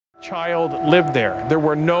child lived there. There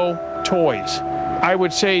were no toys. I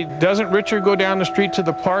would say, doesn't Richard go down the street to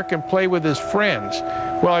the park and play with his friends?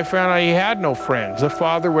 Well, I found out he had no friends. The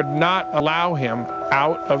father would not allow him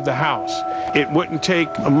out of the house. It wouldn't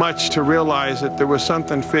take much to realize that there was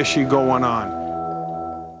something fishy going on.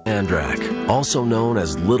 Andrak, also known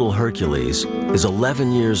as Little Hercules, is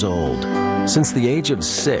 11 years old. Since the age of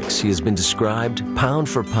 6, he has been described pound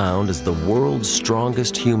for pound as the world's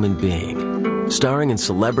strongest human being. Starring in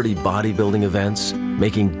celebrity bodybuilding events,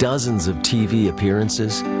 making dozens of TV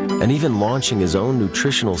appearances, and even launching his own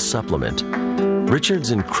nutritional supplement,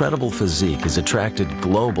 Richard's incredible physique has attracted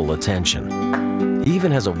global attention. He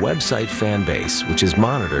even has a website fan base, which is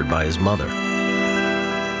monitored by his mother.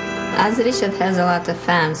 As Richard has a lot of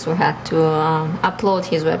fans, we had to upload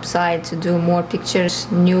his website to do more pictures,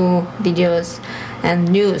 new videos, and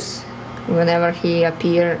news whenever he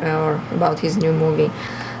appears or about his new movie,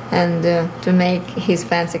 and to make his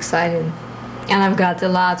fans excited. And I've got a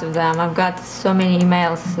lot of them. I've got so many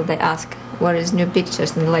emails that they ask, what is new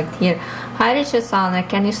pictures? And like here, hi Richard Sauna,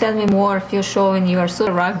 can you send me more if you're showing your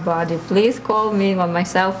super rock body? Please call me on my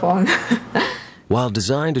cell phone. While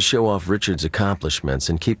designed to show off Richard's accomplishments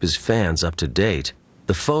and keep his fans up to date,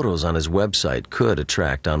 the photos on his website could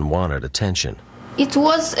attract unwanted attention. It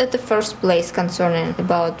was at the first place concerning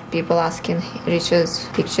about people asking Richard's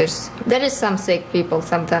pictures. There is some sick people,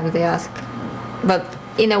 sometimes they ask. But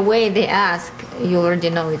in a way they ask, you already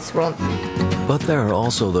know it's wrong. But there are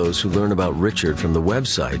also those who learn about Richard from the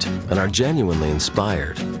website and are genuinely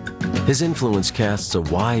inspired. His influence casts a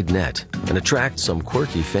wide net and attracts some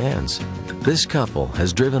quirky fans. This couple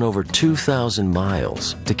has driven over 2,000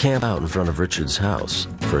 miles to camp out in front of Richard's house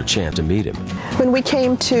for a chance to meet him. When we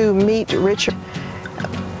came to meet Richard,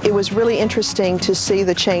 it was really interesting to see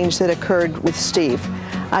the change that occurred with Steve.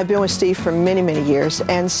 I've been with Steve for many, many years,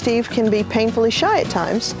 and Steve can be painfully shy at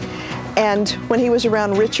times. And when he was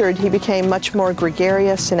around Richard, he became much more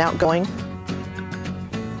gregarious and outgoing.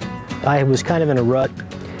 I was kind of in a rut.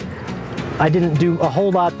 I didn't do a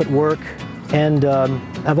whole lot but work, and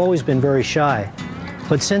I've always been very shy.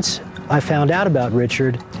 But since I found out about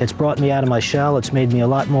Richard, it's brought me out of my shell, it's made me a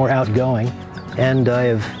lot more outgoing, and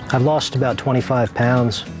I've lost about 25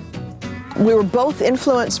 pounds. We were both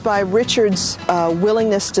influenced by Richard's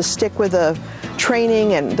willingness to stick with the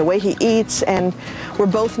training and the way he eats, and we're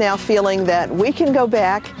both now feeling that we can go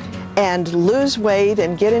back and lose weight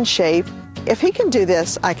and get in shape. If he can do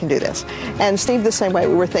this, I can do this. And Steve the same way.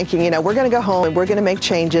 We were thinking, you know, we're going to go home and we're going to make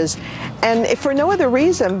changes. And if for no other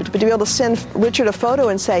reason but to be able to send Richard a photo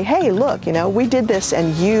and say, hey, look, you know, we did this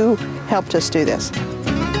and you helped us do this.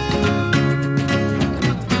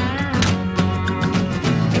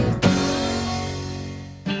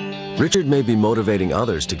 Richard may be motivating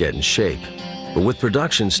others to get in shape, but with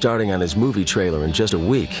production starting on his movie trailer in just a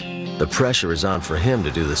week, the pressure is on for him to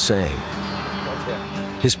do the same.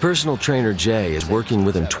 His personal trainer, Jay, is working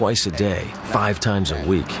with him twice a day, 5 times a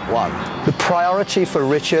week. The priority for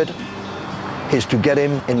Richard is to get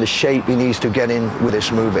him in the shape he needs to get in with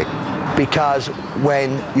this movie. Because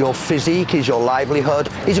when your physique is your livelihood,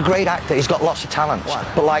 he's a great actor, he's got lots of talent.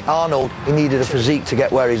 But like Arnold, he needed a physique to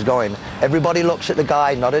get where he's going. Everybody looks at the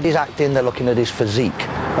guy, not at his acting, they're looking at his physique.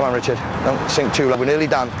 Come on, Richard, don't sink too low, we're nearly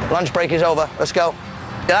done. Lunch break is over, let's go.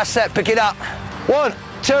 Yeah, that's set, pick it up. 1,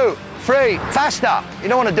 2, 3, faster. You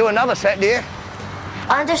don't want to do another set, do you?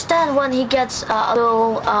 I understand when he gets a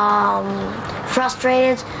little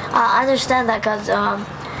frustrated. I understand that because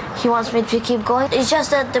he wants me to keep going. It's just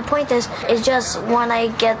that the point is, it's just when I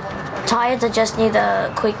get tired, I just need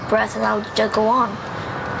a quick breath and I'll just go on.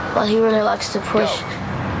 But he really likes to push.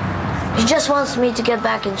 He just wants me to get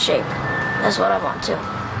back in shape. That's what I want to.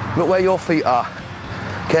 Look where your feet are.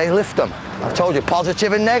 Okay, lift them. I've told you,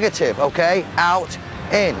 positive and negative, okay? Out,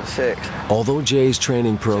 in, 6. Although Jay's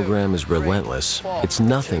training program is relentless, it's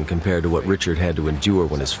nothing compared to what Richard had to endure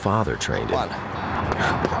when his father trained him.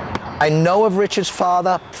 I know of Richard's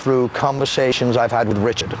father through conversations I've had with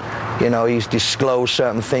Richard. You know, he's disclosed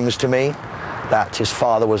certain things to me, that his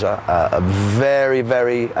father was a very,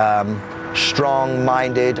 very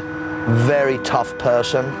strong-minded, very tough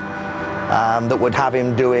person that would have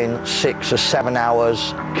him doing 6 or 7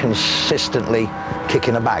 hours consistently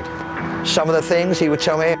kicking a bag. Some of the things he would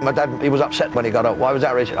tell me, my dad, he was upset when he got up. Why was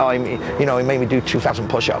that, Richard? Oh, you know, he made me do 2,000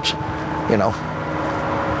 push-ups, you know.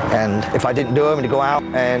 And if I didn't do them, he'd go out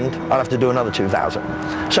and I'd have to do another 2,000.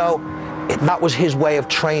 So that was his way of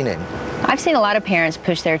training. I've seen a lot of parents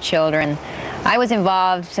push their children. I was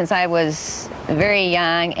involved since I was very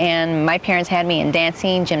young, and my parents had me in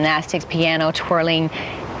dancing, gymnastics, piano, twirling,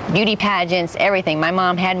 beauty pageants, everything. My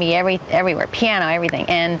mom had me everywhere, piano, everything.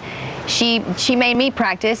 And She made me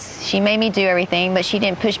practice, she made me do everything, but she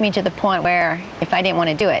didn't push me to the point where if I didn't want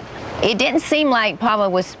to do it. It didn't seem like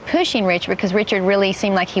Pavel was pushing Richard, because Richard really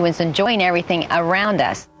seemed like he was enjoying everything around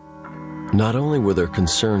us. Not only were there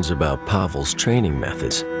concerns about Pavel's training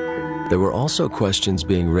methods, there were also questions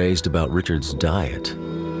being raised about Richard's diet.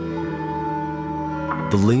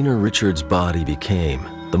 The leaner Richard's body became,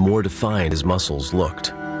 the more defined his muscles looked.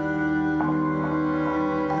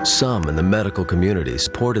 Some in the medical community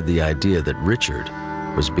supported the idea that Richard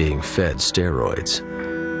was being fed steroids.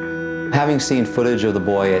 Having seen footage of the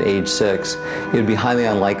boy at age 6, it would be highly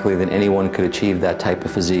unlikely that anyone could achieve that type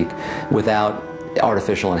of physique without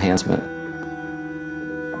artificial enhancement.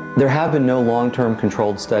 There have been no long-term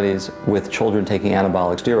controlled studies with children taking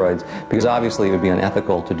anabolic steroids because obviously it would be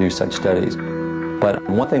unethical to do such studies. But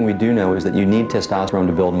one thing we do know is that you need testosterone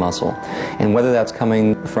to build muscle. And whether that's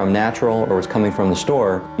coming from natural or it's coming from the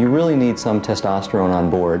store, you really need some testosterone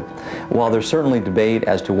on board. While there's certainly debate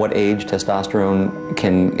as to what age testosterone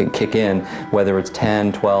can kick in, whether it's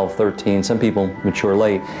 10, 12, 13, some people mature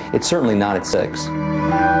late, it's certainly not at 6.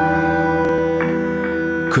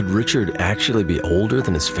 Could Richard actually be older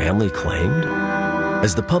than his family claimed?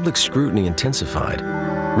 As the public scrutiny intensified,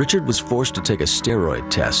 Richard was forced to take a steroid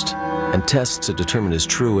test and tests to determine his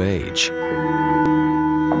true age.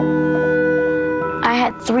 I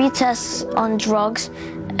had 3 tests on drugs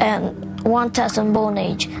and 1 test on bone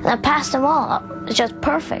age, and I passed them all. It's just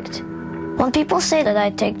perfect. When people say that I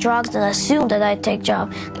take drugs and assume that I take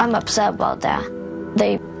drugs, I'm upset about that.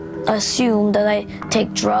 They assume that I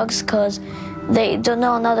take drugs because they don't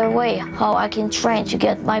know another way how I can train to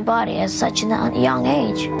get my body at such a young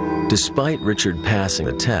age. Despite Richard passing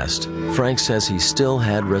the test, Frank says he still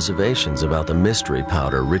had reservations about the mystery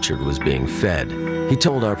powder Richard was being fed. He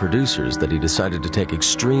told our producers that he decided to take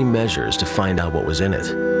extreme measures to find out what was in it.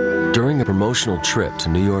 During a promotional trip to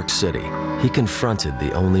New York City, he confronted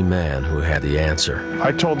the only man who had the answer.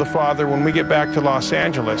 I told the father, when we get back to Los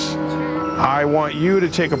Angeles, I want you to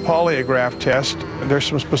take a polygraph test. There's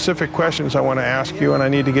some specific questions I want to ask you, and I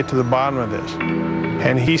need to get to the bottom of this.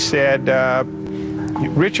 And he said,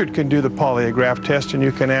 Richard can do the polygraph test and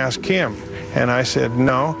you can ask him. And I said,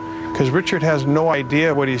 no, because Richard has no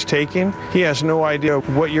idea what he's taking. He has no idea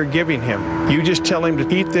what you're giving him. You just tell him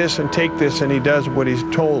to eat this and take this, and he does what he's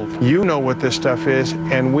told. You know what this stuff is,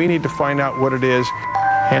 and we need to find out what it is.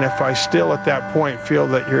 And if I still at that point feel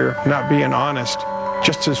that you're not being honest,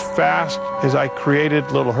 just as fast as I created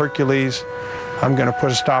Little Hercules, I'm going to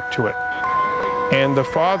put a stop to it. And the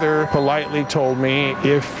father politely told me,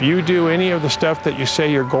 if you do any of the stuff that you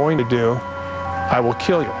say you're going to do, I will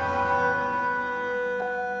kill you.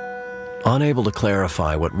 Unable to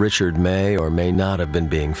clarify what Richard may or may not have been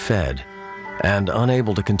being fed, and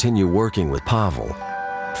unable to continue working with Pavel,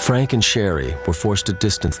 Frank and Sherry were forced to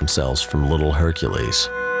distance themselves from Little Hercules.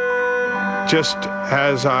 Just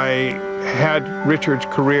as I had Richard's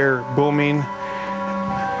career booming,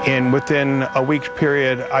 and within a week's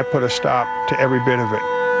period, I put a stop to every bit of it.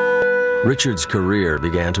 Richard's career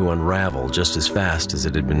began to unravel just as fast as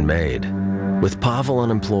it had been made. With Pavel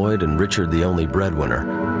unemployed and Richard the only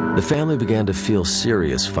breadwinner, the family began to feel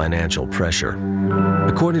serious financial pressure.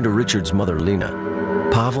 According to Richard's mother, Lena,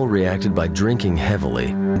 Pavel reacted by drinking heavily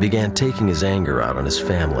and began taking his anger out on his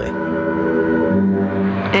family.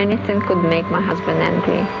 Anything could make my husband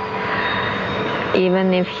angry.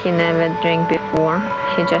 Even if he never drank before,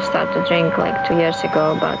 he just started to drink like 2 years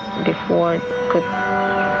ago, but before it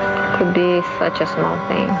could be such a small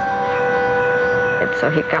thing. So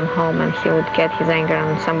he'd come home and he would get his anger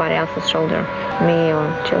on somebody else's shoulder, me or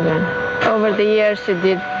children. Over the years it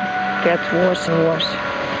did get worse and worse.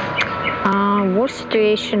 Worst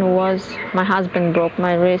situation was my husband broke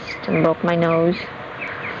my wrist and broke my nose.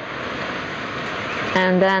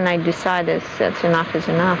 And then I decided that enough is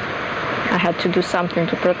enough. I had to do something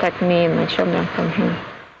to protect me and my children from him.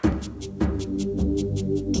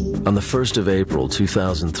 On the 1st of April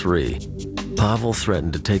 2003, Pavel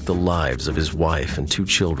threatened to take the lives of his wife and 2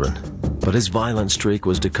 children, but his violent streak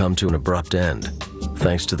was to come to an abrupt end,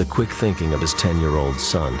 thanks to the quick thinking of his 10-year-old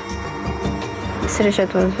son.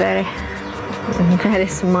 Richard was very, very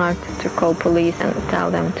smart to call police and tell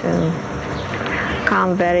them to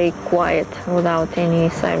come very quiet without any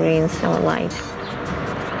sirens or lights,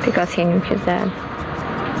 because he knew his dad.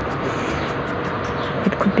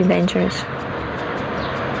 It could be dangerous.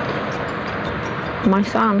 My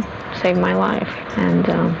son saved my life, and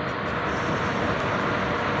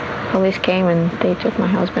police came and they took my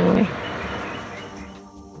husband away.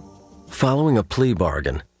 Following a plea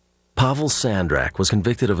bargain, Pavel Sandrak was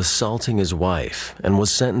convicted of assaulting his wife and was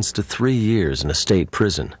sentenced to 3 years in a state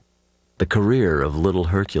prison. The career of little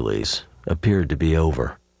Hercules appeared to be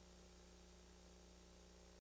over.